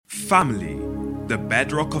Family, the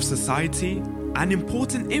bedrock of society, an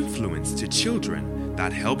important influence to children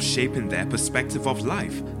that helps shaping their perspective of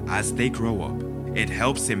life as they grow up. It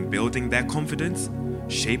helps in building their confidence,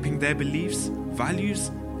 shaping their beliefs,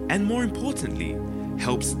 values, and more importantly,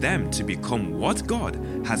 helps them to become what God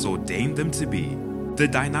has ordained them to be. The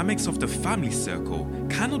dynamics of the family circle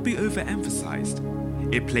cannot be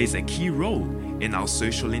overemphasized. It plays a key role in our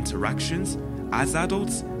social interactions as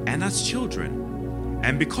adults and as children.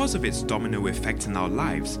 And because of its domino effect in our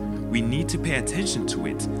lives, we need to pay attention to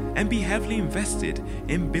it and be heavily invested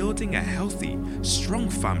in building a healthy, strong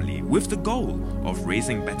family with the goal of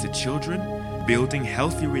raising better children, building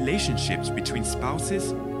healthy relationships between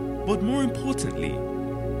spouses, but more importantly,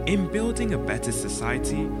 in building a better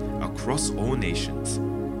society across all nations.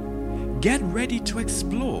 Get ready to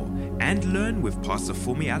explore and learn with Pastor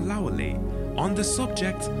Fumi Alawale on the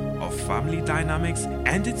subject of family dynamics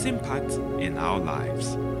and its impact in our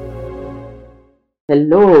lives.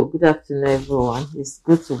 Hello, good afternoon everyone. It's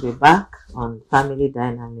good to be back on Family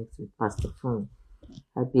Dynamics with Pastor Fumi.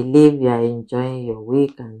 I believe you are enjoying your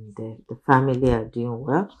week and the family are doing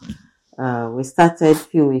well. We started a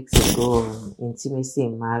few weeks ago on intimacy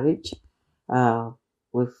in marriage.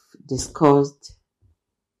 We've discussed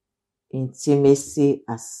intimacy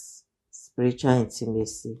as spiritual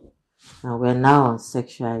intimacy. And we're now on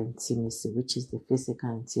sexual intimacy, which is the physical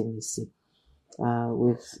intimacy.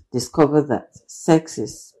 We've discovered that sex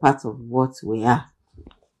is part of what we are.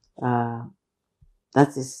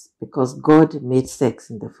 That is because God made sex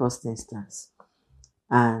in the first instance.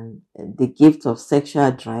 And the gift of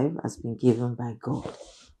sexual drive has been given by God.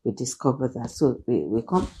 We discovered that. So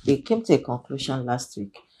we came to a conclusion last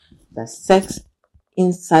week that sex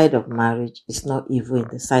inside of marriage is not evil in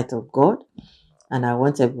the sight of God. And I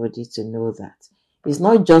want everybody to know that. It's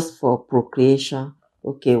not just for procreation.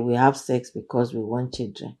 Okay, we have sex because we want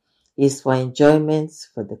children. It's for enjoyment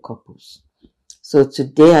for the couples. So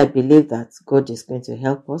today I believe that God is going to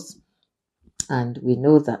help us. And we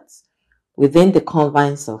know that within the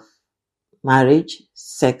confines of marriage,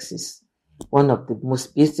 sex is one of the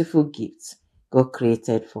most beautiful gifts God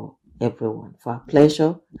created for everyone, for our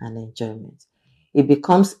pleasure and enjoyment. It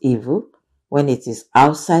becomes evil when it is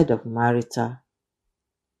outside of marital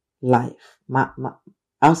life,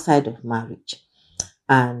 outside of marriage,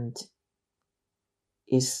 and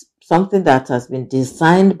is something that has been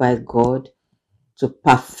designed by God to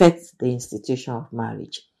perfect the institution of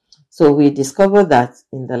marriage. So we discovered that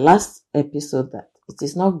in the last episode that it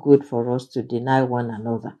is not good for us to deny one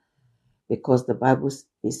another, because the Bible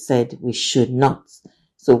is said we should not.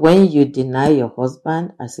 So when you deny your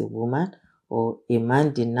husband as a woman, or a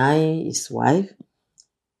man denying his wife,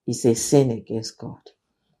 is a sin against God.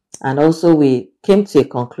 And also we came to a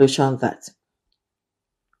conclusion that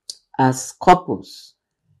as couples,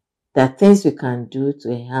 there are things we can do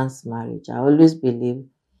to enhance marriage. I always believe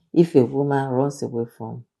if a woman runs away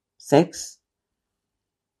from sex,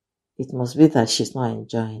 it must be that she's not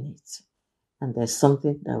enjoying it. And there's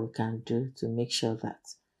something that we can do to make sure that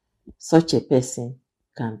such a person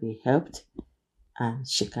can be helped and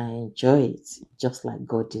she can enjoy it just like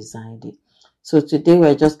God designed it. So today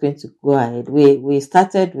we're just going to go ahead. We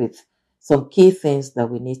started with some key things that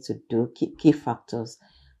we need to do, key factors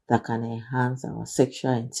that can enhance our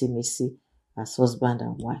sexual intimacy as husband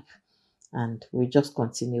and wife. And we just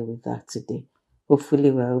continue with that today.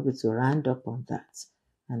 Hopefully we're able to round up on that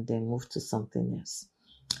and then move to something else.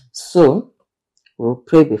 So we'll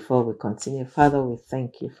pray before we continue. Father, we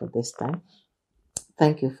thank you for this time.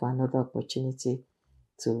 Thank you for another opportunity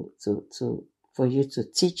for you to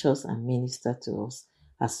teach us and minister to us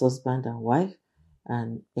as husband and wife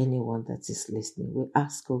and anyone that is listening. We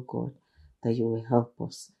ask, oh God, that you will help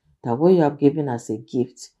us, that what you have given as a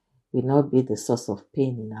gift will not be the source of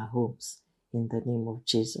pain in our homes, in the name of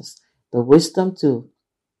Jesus. The wisdom to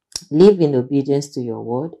live in obedience to your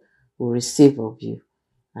word will receive of you.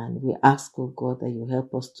 And we ask, oh God, that you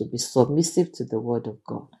help us to be submissive to the word of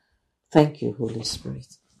God. Thank you, Holy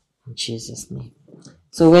Spirit. In Jesus' name.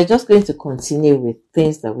 So we're just going to continue with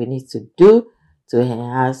things that we need to do to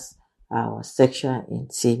enhance our sexual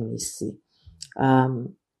intimacy.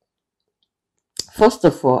 First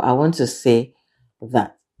of all, I want to say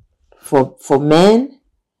that for men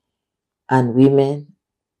and women,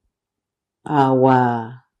 we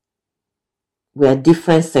are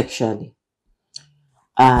different sexually.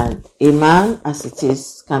 And a man, as it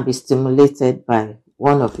is, can be stimulated by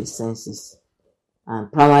one of his senses.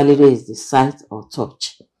 And primarily is the sight or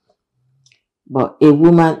touch. But a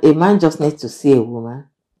man just needs to see a woman,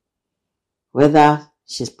 whether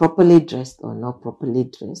she's properly dressed or not properly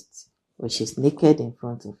dressed, or she's naked in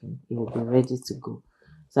front of him, he will be ready to go.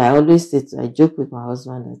 So I joke with my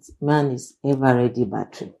husband that man is ever ready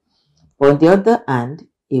battery. But on the other hand,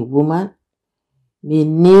 a woman may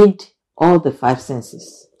need all the five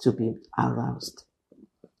senses to be aroused: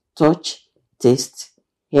 touch, taste,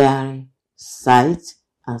 hearing, sight,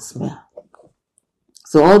 and smell.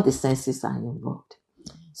 So all the senses are involved.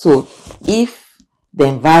 So if the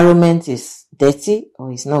environment is dirty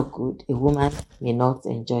or is not good, a woman may not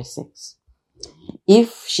enjoy sex.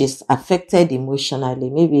 If she's affected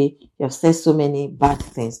emotionally, maybe you have said so many bad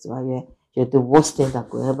things to her, you're the worst thing that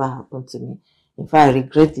could ever happen to me. In fact, I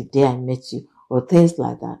regret the day I met you, or things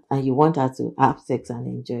like that, and you want her to have sex and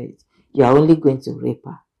enjoy it, you are only going to rape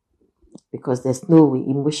her, because there's no way.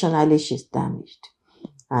 Emotionally, she's damaged.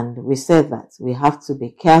 And we said that we have to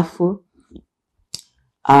be careful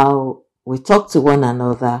how we talk to one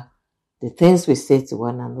another, the things we say to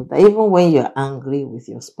one another, even when you're angry with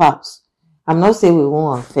your spouse. I'm not saying we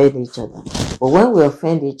won't offend each other, but when we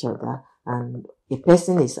offend each other and a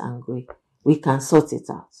person is angry, we can sort it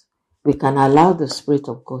out. We can allow the Spirit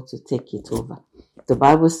of God to take it over. The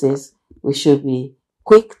Bible says we should be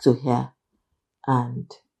quick to hear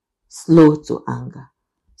and slow to anger.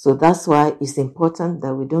 So that's why it's important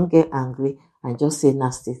that we don't get angry and just say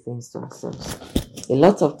nasty things to ourselves. A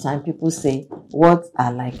lot of time people say words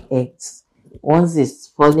are like eggs. Once it's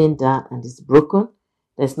falling down and it's broken,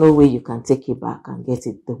 there's no way you can take it back and get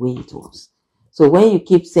it the way it was. So when you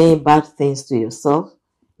keep saying bad things to yourself,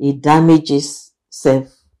 it damages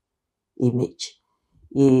self-image.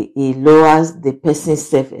 It lowers the person's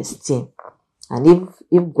self-esteem. And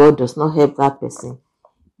if God does not help that person,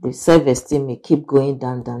 the self-esteem may keep going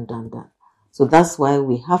down. So that's why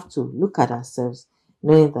we have to look at ourselves,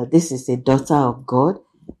 knowing that this is a daughter of God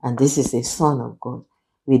and this is a son of God.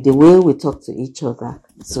 With the way we talk to each other,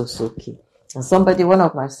 so key. And one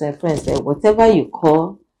of my friends said, whatever you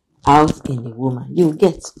call out in a woman, you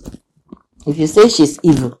get. If you say she's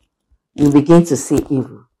evil, you begin to see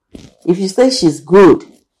evil. If you say she's good,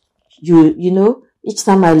 you know, each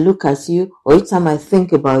time I look at you or each time I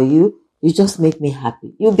think about you, you just make me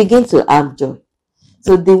happy. You begin to have joy.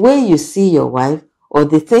 So the way you see your wife or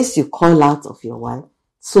the things you call out of your wife,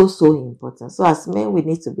 so important. So as men, we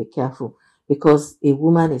need to be careful, because a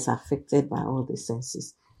woman is affected by all the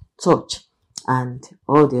senses, touch and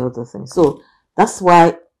all the other things. So that's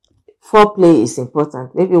why foreplay is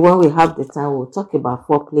important. Maybe when we have the time, we'll talk about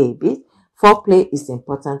foreplay a bit. Foreplay is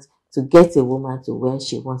important to get a woman to where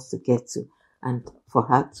she wants to get to and for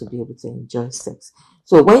her to be able to enjoy sex.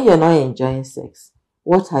 So when you're not enjoying sex,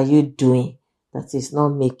 what are you doing that is not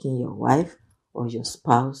making your wife or your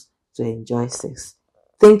spouse to enjoy sex?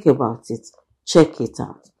 Think about it. Check it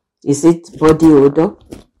out. Is it body odor?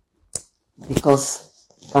 Because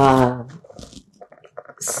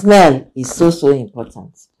smell is so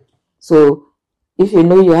important. So if you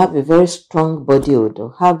know you have a very strong body odor,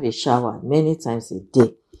 have a shower many times a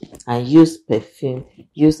day and use perfume,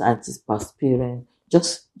 use antiperspirant.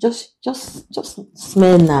 Just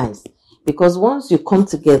smell nice. Because once you come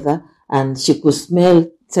together and she could smell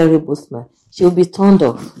terrible smell, she'll be turned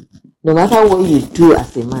off. No matter what you do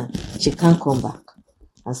as a man, she can't come back.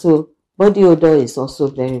 And so body odor is also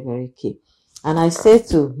very, very key. And I say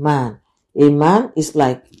to man, a man is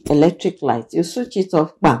like electric light. You switch it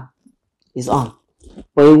off, bam, it's on.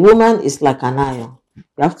 But a woman is like an iron. You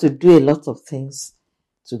have to do a lot of things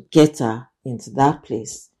to get her into that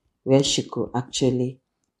place where she could actually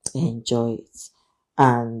enjoy it.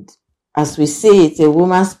 And as we see it, a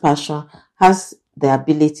woman's passion has the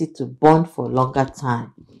ability to bond for a longer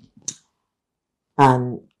time.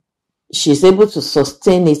 And she's able to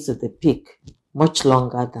sustain it to the peak much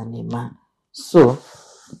longer than a man. So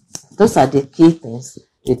those are the key things,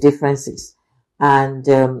 the differences. And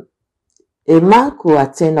a man could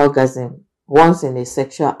attain orgasm once in a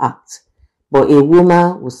sexual act, but a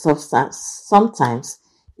woman will sometimes,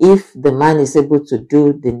 if the man is able to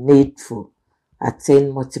do the needful,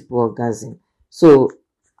 attain multiple orgasms. So,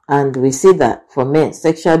 and we see that for men,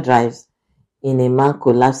 sexual drives in a man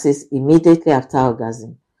collapses immediately after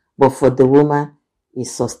orgasm, but for the woman,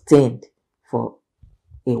 is sustained for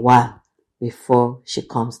a while before she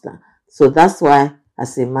comes down. So that's why,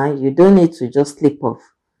 as a man, you don't need to just sleep off.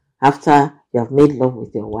 After you have made love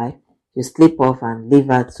with your wife, you sleep off and leave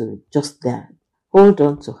her to just there. Hold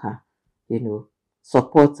on to her,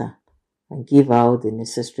 support her and give her all the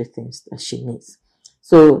necessary things that she needs.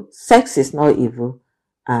 So sex is not evil,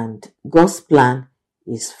 and God's plan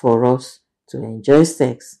is for us to enjoy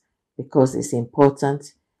sex because it's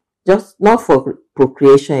important, just not for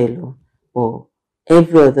procreation alone, but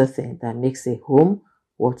every other thing that makes a home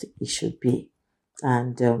what it should be.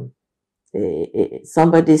 And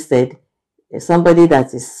somebody said somebody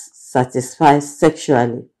that is satisfied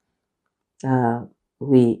sexually,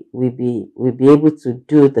 we be able to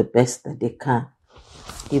do the best that they can,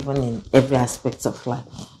 even in every aspect of life.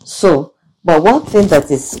 So, but one thing that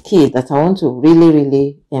is key that I want to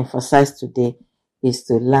really emphasize today is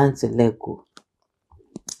to learn to let go.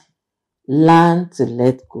 Learn to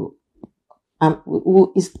let go.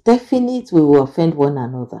 It's definite we will offend one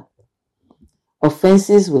another.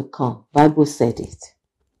 Offenses will come. Bible said it.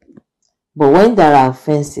 But when there are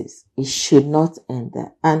offenses, it should not end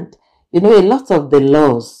there. And a lot of the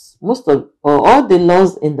laws, all the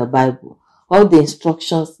laws in the Bible, all the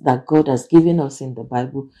instructions that God has given us in the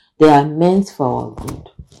Bible, they are meant for our good.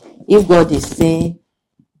 If God is saying,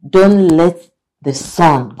 don't let the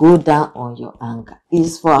sun go down on your anger,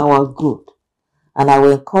 it's for our good. And I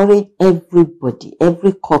will encourage everybody,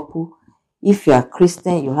 every couple, if you are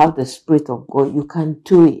Christian, you have the Spirit of God, you can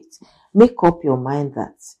do it. Make up your mind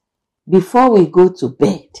that before we go to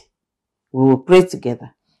bed, we will pray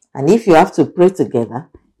together. And if you have to pray together,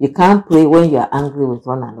 you can't pray when you are angry with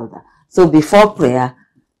one another. So before prayer,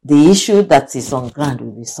 the issue that is on ground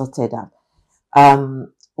will be sorted out.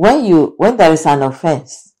 When there is an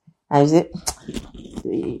offense, I say,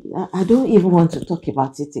 I don't even want to talk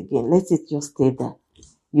about it again. Let it just stay there.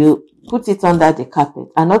 You put it under the carpet.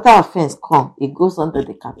 Another offense comes, it goes under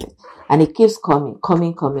the carpet. And it keeps coming.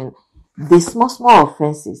 The small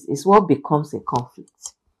offenses is what becomes a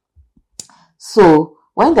conflict. So,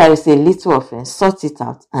 when there is a little offense, sort it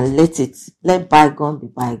out and let bygone be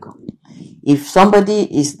bygone. If somebody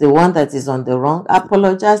is the one that is on the wrong,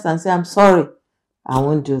 apologize and say, I'm sorry. I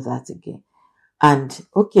won't do that again. And,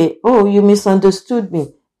 okay, you misunderstood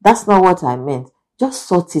me. That's not what I meant. Just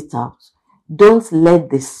sort it out. Don't let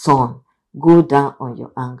the sun go down on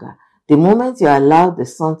your anger. The moment you allow the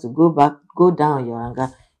sun to go down on your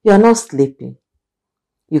anger, you are not sleeping.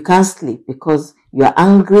 You can't sleep because you are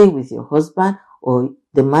angry with your husband or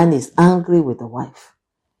the man is angry with the wife.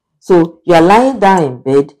 So you are lying down in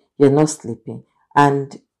bed, you're not sleeping.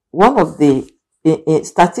 And one of the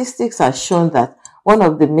statistics has shown that one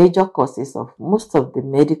of the major causes of most of the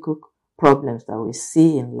medical problems that we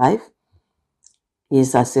see in life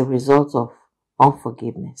is as a result of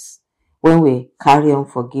unforgiveness. When we carry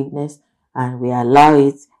unforgiveness and we allow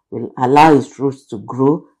its roots to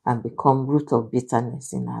grow and become root of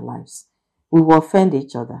bitterness in our lives, we will offend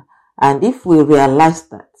each other. And if we realize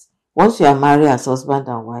that once you are married as husband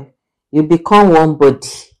and wife, you become one body.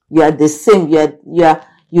 You are the same.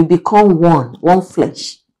 You become one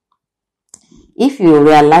flesh. If you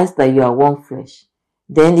realize that you are one flesh,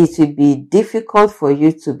 then it will be difficult for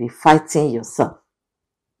you to be fighting yourself.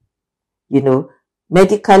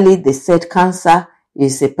 Medically, they said cancer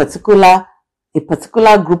is a particular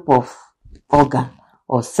group of organ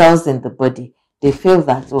or cells in the body. They feel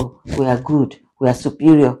that, we are good, we are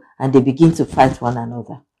superior, and they begin to fight one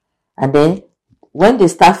another. And then when they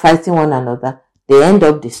start fighting one another, they end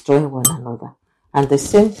up destroying one another. And the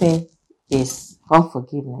same thing is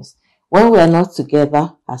unforgiveness. When we are not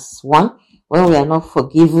together as one, when we are not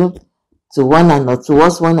forgiven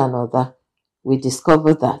towards one another, we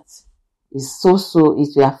discover that it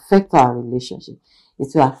will affect our relationship. It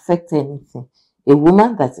will affect anything. A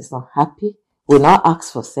woman that is not happy will not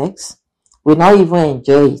ask for sex, will not even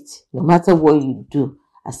enjoy it, no matter what you do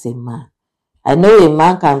as a man. I know a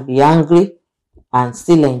man can be angry and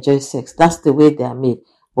still enjoy sex. That's the way they are made.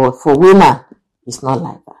 But for women, it's not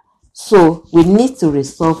like that. So we need to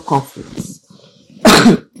resolve conflicts.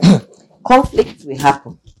 Conflict will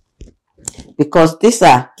happen because these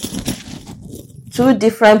are two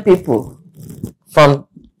different people from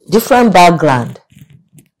different background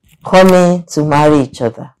coming to marry each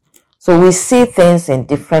other. So we see things in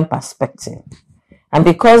different perspectives. And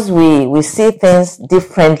because we see things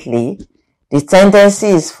differently, the tendency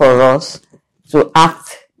is for us to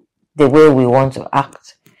act the way we want to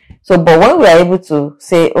act. So, but when we are able to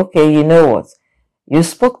say, okay, you know what? You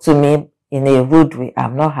spoke to me in a rude way.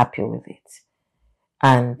 I'm not happy with it.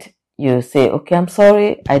 And you say, okay, I'm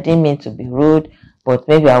sorry. I didn't mean to be rude, but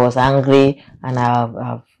maybe I was angry and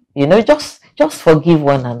I've just forgive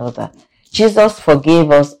one another. Jesus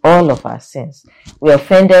forgave us all of our sins. We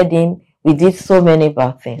offended him. We did so many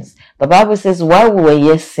bad things. The Bible says, while we were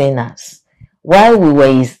yet sinners, while we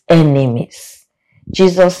were his enemies,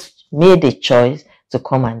 Jesus made a choice to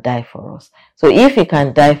come and die for us. So if he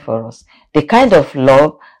can die for us, the kind of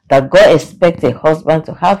love that God expects a husband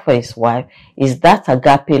to have for his wife is that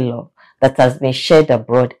agape love that has been shed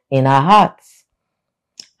abroad in our hearts.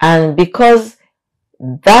 And because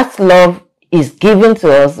that love is given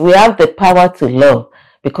to us, we have the power to love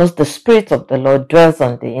because the Spirit of the Lord dwells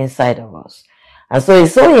on the inside of us. And so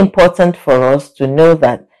it's so important for us to know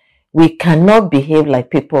that we cannot behave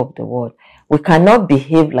like people of the world. We cannot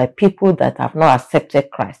behave like people that have not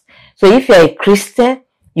accepted Christ. So if you're a Christian,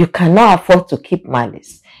 you cannot afford to keep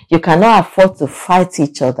malice. You cannot afford to fight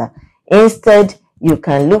each other. Instead, you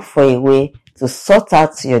can look for a way to sort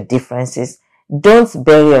out your differences. Don't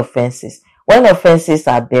bury offenses. When offenses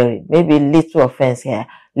are buried, maybe little offense here,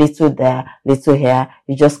 little there, little here,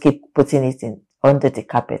 you just keep putting it in under the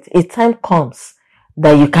carpet. A time comes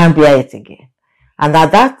that you can't bear it again. And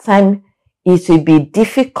at that time, it will be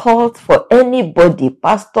difficult for anybody,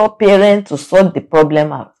 pastor, parent, to sort the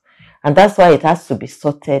problem out. And that's why it has to be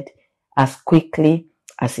sorted as quickly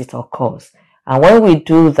as it occurs. And when we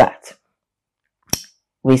do that,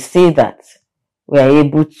 we see that we are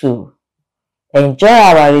able to enjoy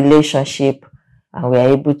our relationship and we are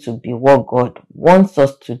able to be what God wants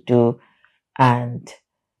us to do. And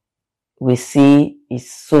we see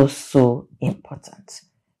it's so important.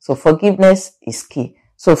 So forgiveness is key.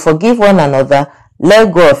 So forgive one another,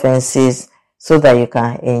 let go of offenses so that you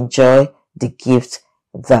can enjoy the gift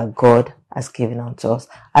that God has given unto us.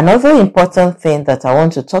 Another important thing that I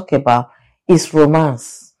want to talk about is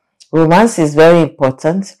romance. Romance is very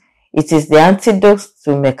important. It is the antidote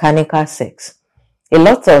to mechanical sex. A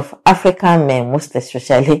lot of African men, most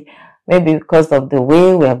especially, maybe because of the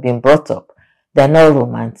way we have been brought up, they're not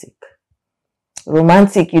romantic.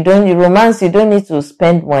 You don't need to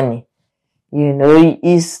spend money.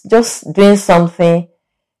 It's just doing something,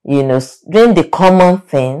 doing the common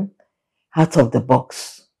thing out of the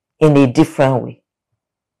box in a different way.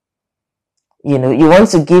 You want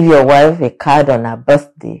to give your wife a card on her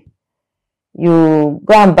birthday. You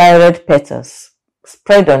go and buy red petals,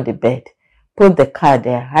 spread on the bed, put the card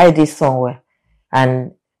there, hide it somewhere,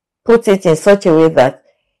 and put it in such a way that,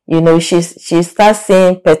 she starts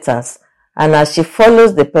seeing petals, and as she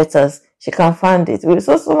follows the petals, she can find it. Most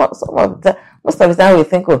of the time we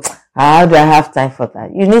think, how do I have time for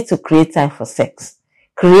that? You need to create time for sex.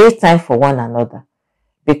 Create time for one another,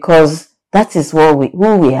 because that is who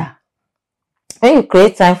we are. When you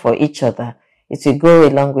create time for each other, it will go a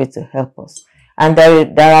long way to help us. And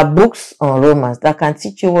there are books on romance that can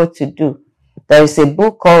teach you what to do. There is a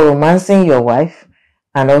book called Romancing Your Wife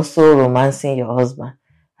and also Romancing Your Husband.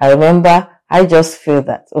 I remember, I just feel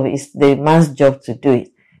that, it's the man's job to do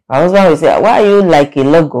it. My husband will say, why are you like a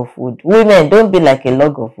log of wood? Women, don't be like a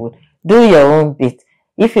log of wood. Do your own bit.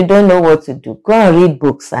 If you don't know what to do, go and read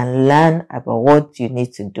books and learn about what you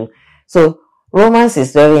need to do. So romance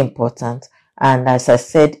is very important. And as I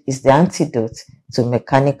said, it's the antidote to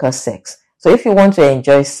mechanical sex. So if you want to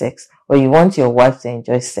enjoy sex, or you want your wife to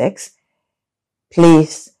enjoy sex,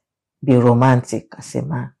 please be romantic as a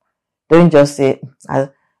man. Don't just say,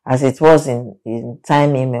 as it was in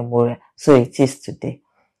time immemorial, so it is today.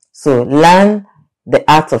 So learn the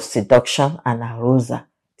art of seduction and arousal.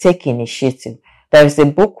 Take initiative. There is a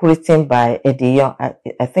book written by Eddie Young.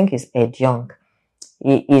 I think it's Ed Young.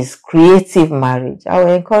 It is Creative Marriage. I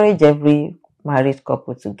will encourage every married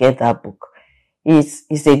couple to get that book.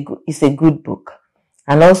 It's a good book.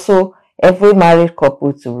 And also every married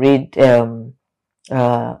couple to read the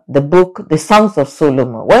book, The Songs of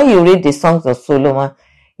Solomon. When you read the Songs of Solomon,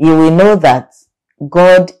 you will know that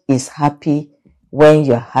God is happy when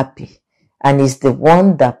you're happy. And is the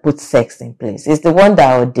one that put sex in place. It's the one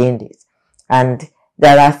that ordained it. And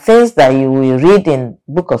there are things that you will read in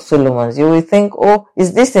Book of Solomon. You will think,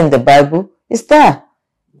 is this in the Bible? It's there.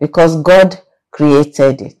 Because God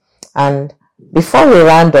created it. And before we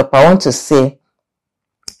round up, I want to say,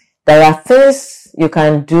 there are things you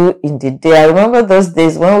can do in the day. I remember those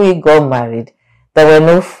days when we got married, there were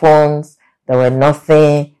no phones, there were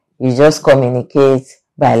nothing. You just communicate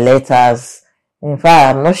by letters. In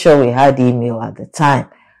fact, I'm not sure we had email at the time.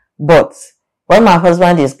 But when my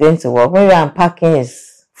husband is going to work, maybe I'm packing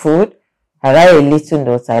his food, I write a little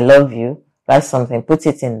note, I love you, write something, put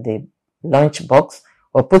it in the lunch box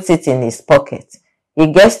or put it in his pocket. He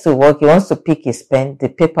gets to work, he wants to pick his pen, the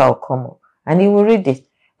paper will come up and he will read it.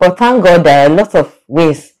 But thank God there are a lot of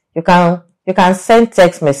ways you can send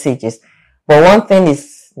text messages. But one thing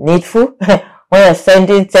is needful. When you're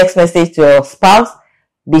sending text message to your spouse,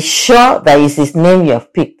 be sure that it's his name you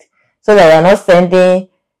have picked. So that you're not sending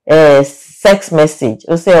a sex message.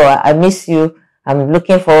 You say, I miss you. I'm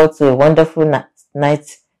looking forward to a wonderful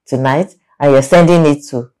night tonight. And you're sending it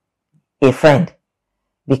to a friend.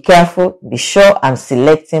 Be careful. Be sure I'm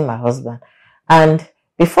selecting my husband. And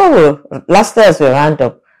lastly as we round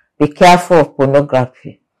up, be careful of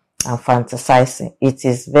pornography and fantasizing. It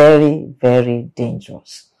is very, very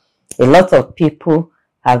dangerous. A lot of people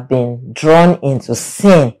have been drawn into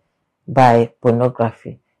sin by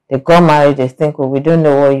pornography. They got married, they think, oh, we don't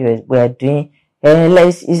know what we are doing. We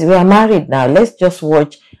are married now. Let's just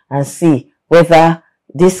watch and see whether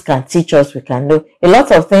this can teach us. We can know. A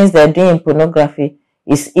lot of things they're doing in pornography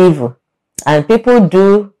is evil. And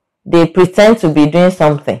people they pretend to be doing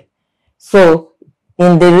something. So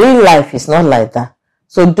in the real life, it's not like that.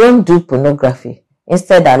 So don't do pornography.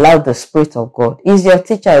 Instead, allow the Spirit of God. He's your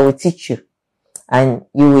teacher. He will teach you. And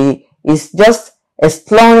it's just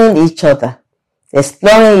exploring each other,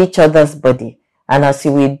 exploring each other's body. And as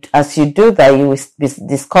you do that, you will be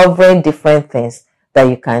discovering different things that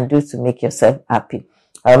you can do to make yourself happy.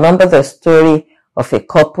 I remember the story of a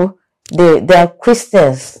couple. They are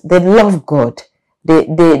Christians. They love God. They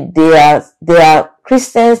are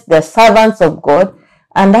Christians. They're servants of God.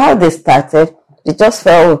 And how they started, they just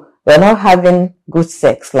felt, we're not having good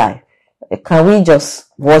sex life. Can we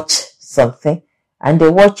just watch something? And they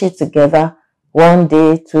watch it together 1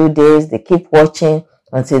 day, 2 days. They keep watching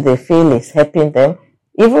until they feel it's helping them,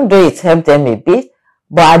 even though it's helped them a bit.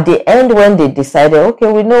 But at the end, when they decided,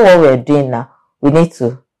 okay, we know what we're doing now, we need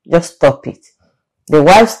to just stop it. The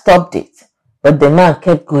wife stopped it, but the man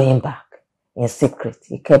kept going back in secret.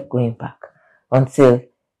 He kept going back until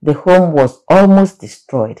the home was almost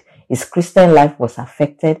destroyed. His Christian life was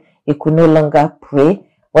affected. He could no longer pray.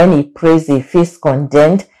 When he prays, he feels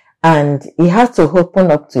condemned, and he had to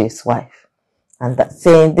open up to his wife and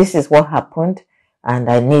saying, this is what happened and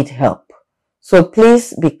I need help. So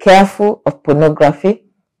please be careful of pornography,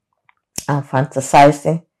 and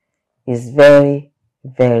fantasizing is very,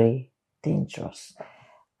 very dangerous.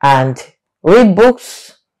 And read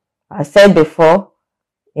books. I said before,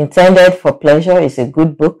 Intended for Pleasure is a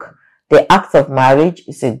good book. The Act of Marriage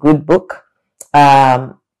is a good book.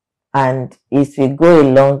 And it will go a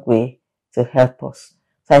long way to help us.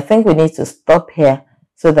 So I think we need to stop here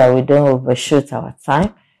so that we don't overshoot our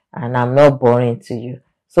time and I'm not boring to you.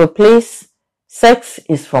 So please, sex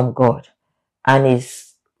is from God and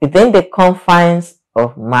is within the confines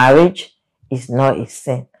of marriage. Is not a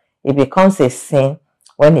sin. It becomes a sin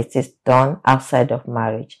when it is done outside of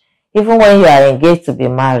marriage. Even when you are engaged to be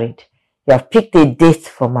married, you have picked a date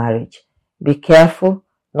for marriage. Be careful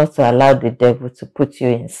not to allow the devil to put you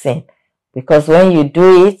in sin. Because when you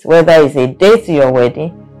do it, whether it's a day to your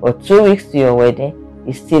wedding or 2 weeks to your wedding,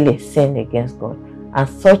 it's still a sin against God. And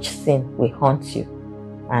such sin will haunt you.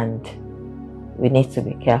 And we need to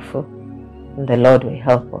be careful. And the Lord will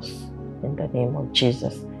help us in the name of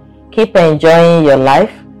Jesus. Keep enjoying your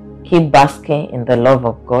life. Keep basking in the love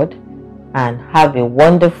of God. And have a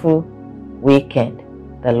wonderful weekend.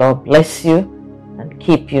 The Lord bless you and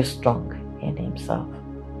keep you strong in Himself.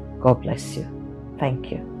 God bless you.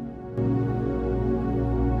 Thank you.